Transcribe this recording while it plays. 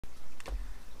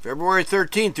February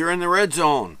 13th, you're in the red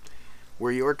zone.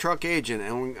 We're your truck agent,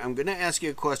 and I'm going to ask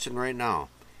you a question right now,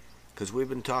 because we've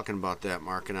been talking about that,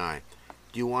 Mark and I.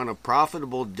 Do you want a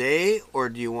profitable day, or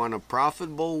do you want a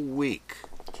profitable week?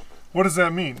 What does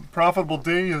that mean? Profitable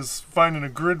day is finding a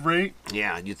grid rate?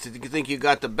 Yeah, you think you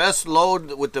got the best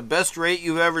load with the best rate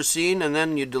you've ever seen, and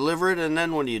then you deliver it, and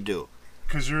then what do?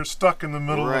 Because you're stuck in the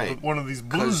middle of one of these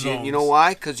blue zones. You know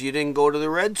why? Because you didn't go to the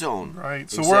red zone. Right.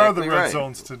 So where are the red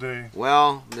zones today?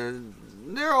 Well,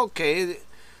 they're okay.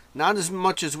 Not as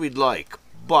much as we'd like,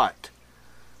 but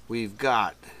we've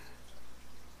got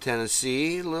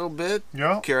Tennessee a little bit.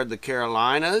 Yeah. The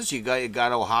Carolinas. You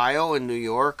got Ohio and New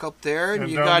York up there,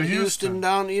 and you got Houston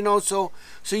down. So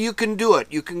you can do it.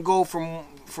 You can go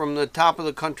from the top of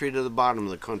the country to the bottom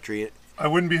of the country. I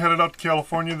wouldn't be headed out to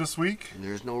California this week.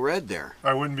 There's no red there.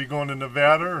 I wouldn't be going to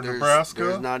Nevada or Nebraska.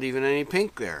 There's not even any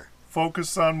pink there.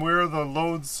 Focus on where the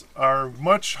loads are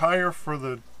much higher for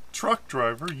the truck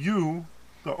driver, you,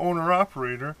 the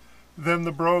owner-operator, than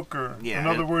the broker. Yeah, in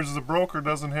other words, the broker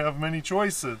doesn't have many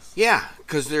choices. Yeah,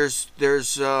 because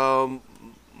there's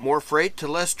more freight to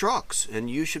less trucks, and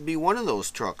you should be one of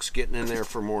those trucks getting in there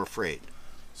for more freight.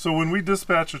 So when we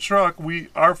dispatch a truck,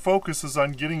 our focus is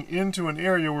on getting into an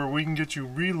area where we can get you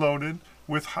reloaded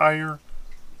with higher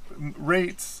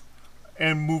rates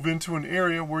and move into an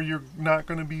area where you're not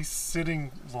going to be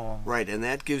sitting long. Right, and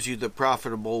that gives you the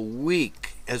profitable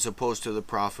week as opposed to the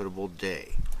profitable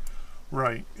day.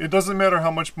 Right. It doesn't matter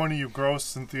how much money you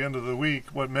gross at the end of the week.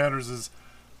 What matters is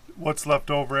what's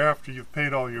left over after you've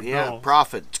paid all your bills. Yeah,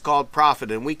 profit. It's called profit,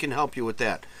 and we can help you with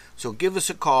that. So give us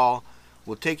a call.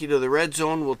 We'll take you to the red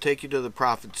zone. We'll take you to the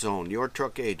profit zone. Your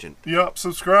truck agent. Yep.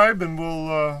 Subscribe, and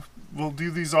we'll do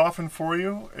these often for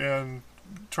you and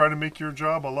try to make your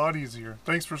job a lot easier.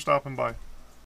 Thanks for stopping by.